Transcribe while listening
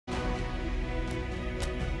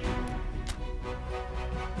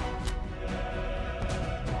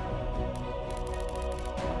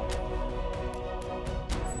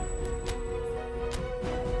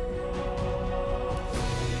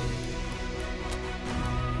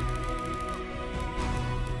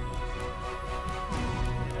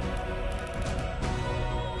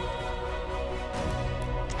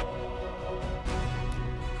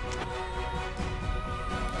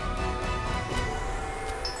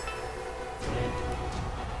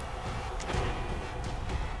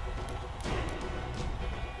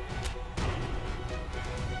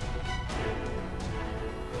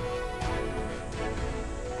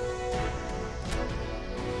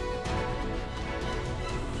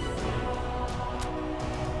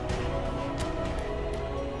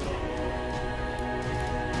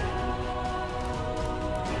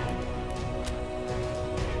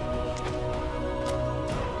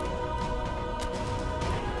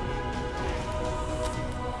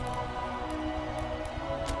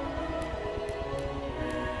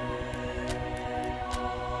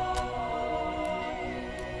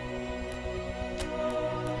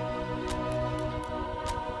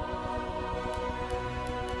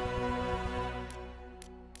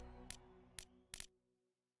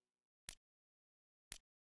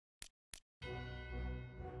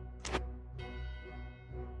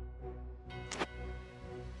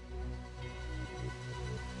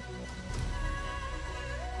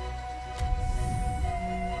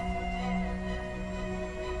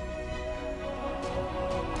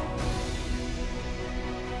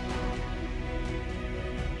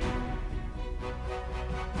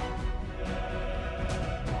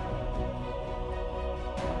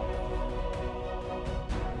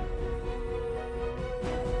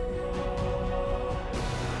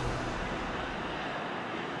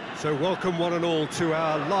So welcome one and all to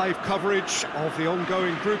our live coverage of the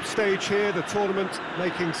ongoing group stage here, the tournament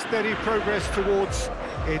making steady progress towards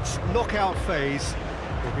its knockout phase.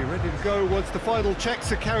 We'll be ready to go once the final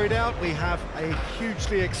checks are carried out. We have a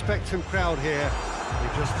hugely expectant crowd here. We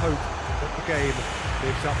just hope that the game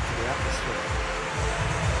lives up to the atmosphere.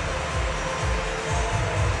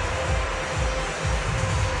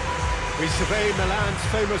 We survey Milan's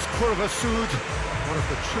famous Curva Sud, one of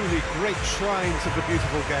the truly great shrines of the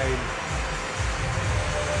beautiful game.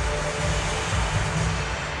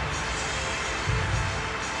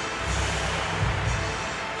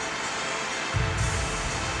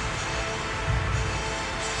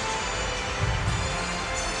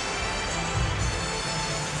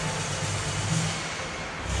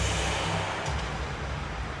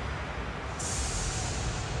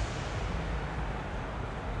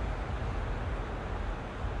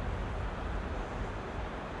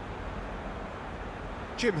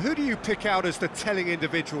 Jim, who do you pick out as the telling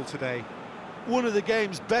individual today? One of the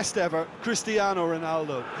game's best ever, Cristiano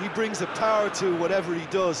Ronaldo. He brings a power to whatever he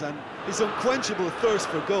does, and his unquenchable thirst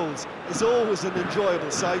for goals is always an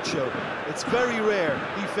enjoyable sideshow. It's very rare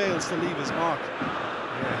he fails to leave his mark.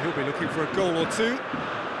 Yeah, he'll be looking for a goal or two.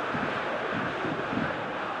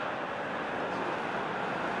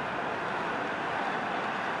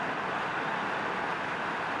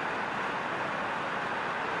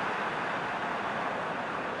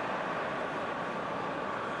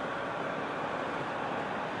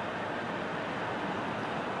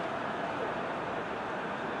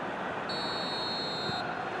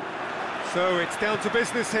 So it's down to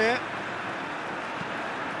business here.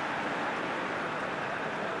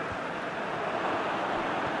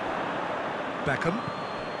 Beckham.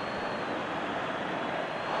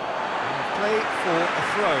 Play for a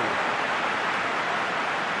throw.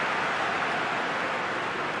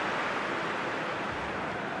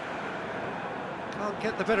 Can't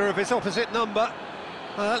get the better of his opposite number.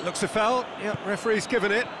 That looks a foul. Yep, referee's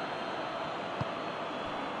given it.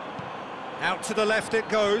 Out to the left it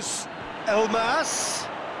goes. Elmas,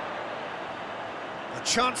 a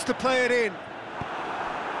chance to play it in.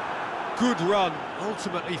 Good run,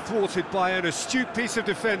 ultimately thwarted by an astute piece of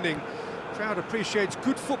defending. Crowd appreciates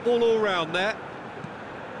good football all round there.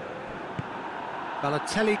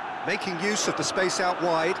 Balotelli making use of the space out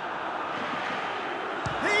wide.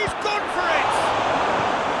 He's gone for it!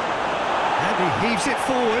 And he heaves it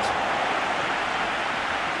forward.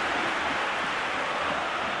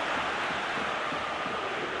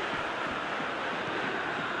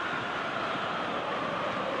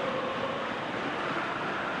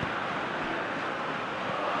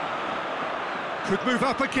 Could move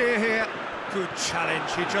up a gear here. Good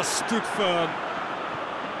challenge, he just stood firm.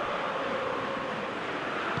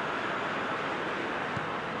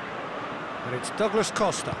 And it's Douglas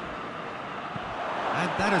Costa. And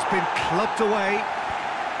that has been clubbed away.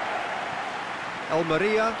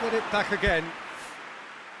 Almeria get it back again.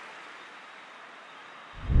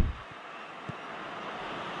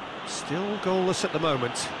 Still goalless at the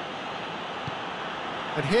moment.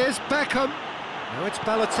 And here's Beckham. Now it's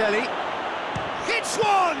Balotelli. Hits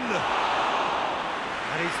one!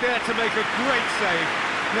 And he's there to make a great save.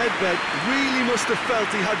 Nedved really must have felt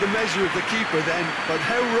he had the measure of the keeper then, but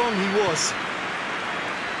how wrong he was.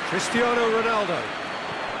 Cristiano Ronaldo.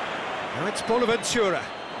 Now it's Bonaventura.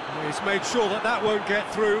 He's made sure that that won't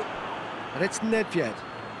get through. And it's Nedved.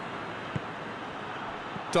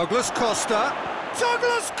 Douglas Costa.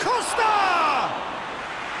 Douglas Costa!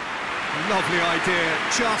 Lovely idea,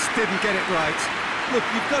 just didn't get it right. Look,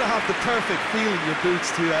 you've got to have the perfect feel in your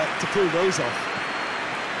boots to pull those off.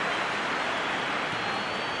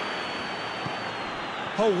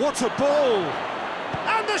 Oh, what a ball!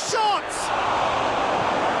 And the shot!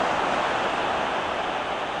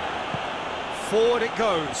 Forward it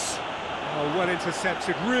goes. Oh, well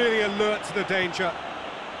intercepted, really alert to the danger.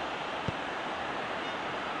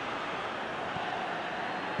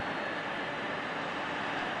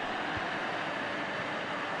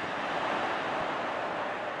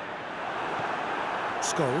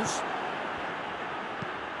 Scholes.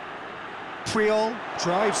 Priol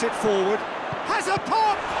drives it forward. Has a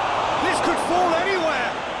pop! This could fall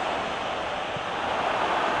anywhere!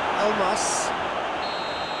 Elmas.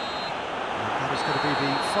 And that is going to be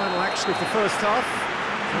the final action of the first half.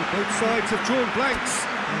 So both sides have drawn blanks.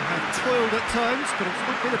 They have toiled at times, but it's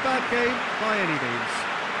not been a bad game by any means.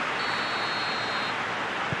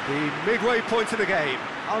 The midway point of the game.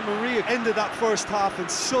 Almeria ended that first half in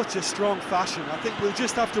such a strong fashion. I think we'll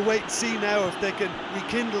just have to wait and see now if they can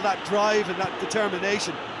rekindle that drive and that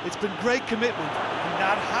determination. It's been great commitment, and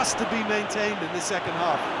that has to be maintained in the second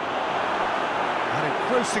half. An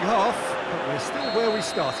engrossing half, but we're still where we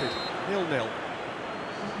started, 0-0.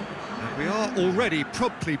 And we are already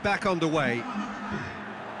promptly back underway.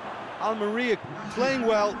 Almeria playing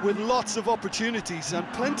well with lots of opportunities and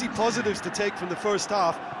plenty positives to take from the first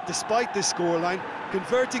half. Despite this scoreline,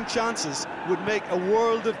 converting chances would make a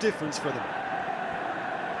world of difference for them.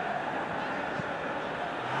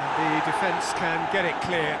 The defence can get it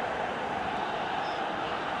clear.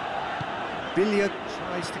 Billiard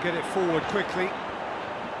tries to get it forward quickly.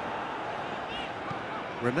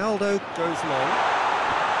 Ronaldo goes long.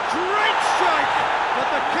 Great strike, but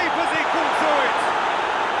the keeper's equal to it.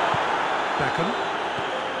 Beckham.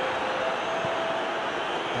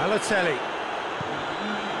 Balotelli.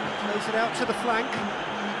 Plays it out to the flank.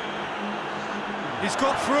 He's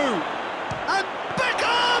got through. And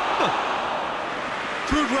Beckham!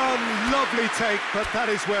 Good run, lovely take, but that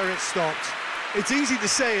is where it stopped. It's easy to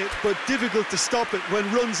say it, but difficult to stop it when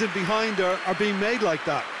runs in behind are being made like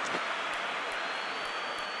that.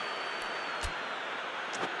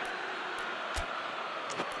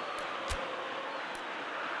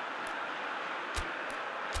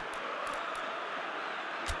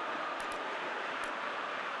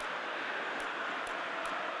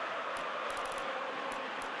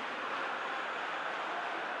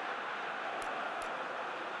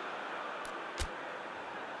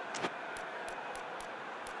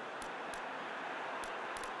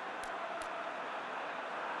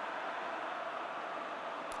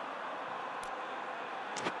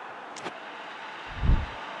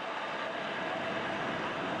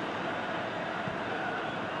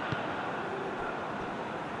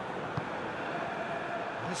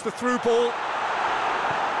 It's the through ball.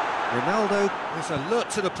 Ronaldo is alert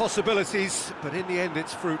to the possibilities, but in the end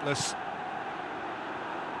it's fruitless.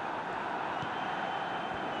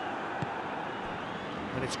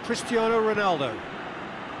 And it's Cristiano Ronaldo.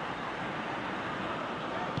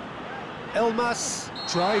 Elmas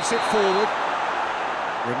drives it forward.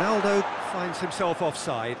 Ronaldo finds himself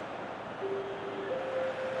offside.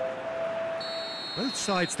 Both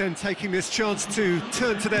sides then taking this chance to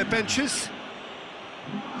turn to their benches.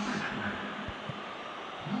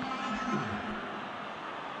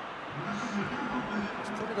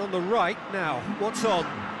 On the right now, what's on?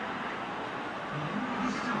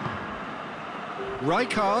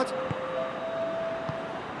 Rijkaard.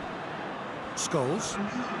 Scholes.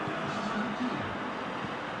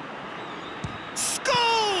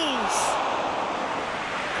 Scholes!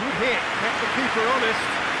 Good hit, kept the keeper honest.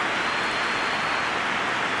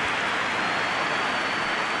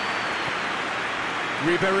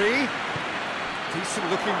 Ribéry. Decent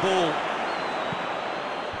looking ball.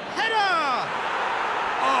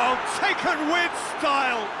 Taken with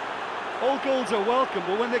style! All goals are welcome,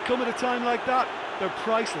 but when they come at a time like that, they're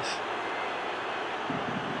priceless.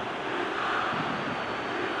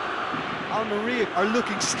 Almeria are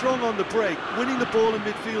looking strong on the break. Winning the ball in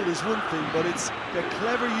midfield is one thing, but it's their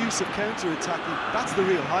clever use of counter-attacking. That's the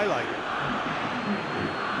real highlight.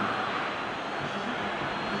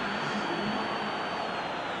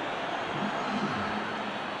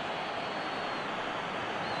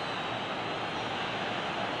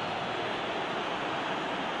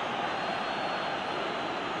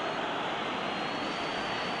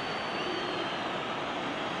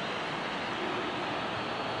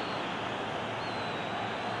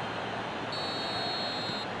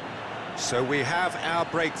 So we have our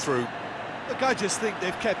breakthrough. Look, I just think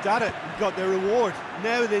they've kept at it and got their reward.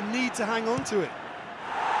 Now they need to hang on to it.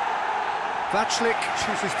 Vaclik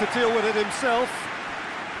chooses to deal with it himself.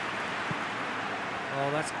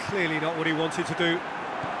 Oh, that's clearly not what he wanted to do.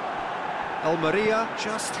 Almeria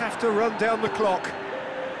just have to run down the clock.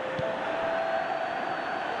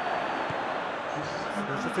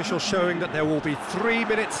 Fourth official showing that there will be 3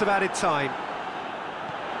 minutes of added time.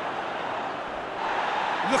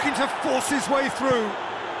 Looking to force his way through.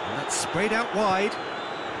 And that's sprayed out wide.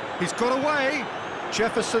 He's got away.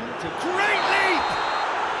 Jefferson to great leap!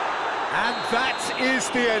 And that is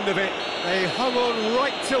the end of it. They hung on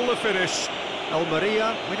right till the finish.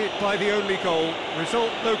 Almeria win it by the only goal.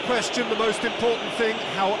 Result, no question, the most important thing,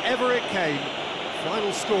 however it came.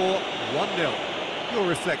 Final score, 1-0. Your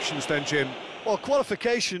reflections then, Jim? Well,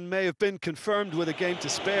 qualification may have been confirmed with a game to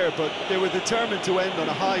spare, but they were determined to end on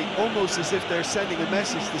a high, almost as if they're sending a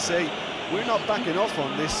message to say, we're not backing off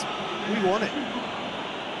on this, we won it.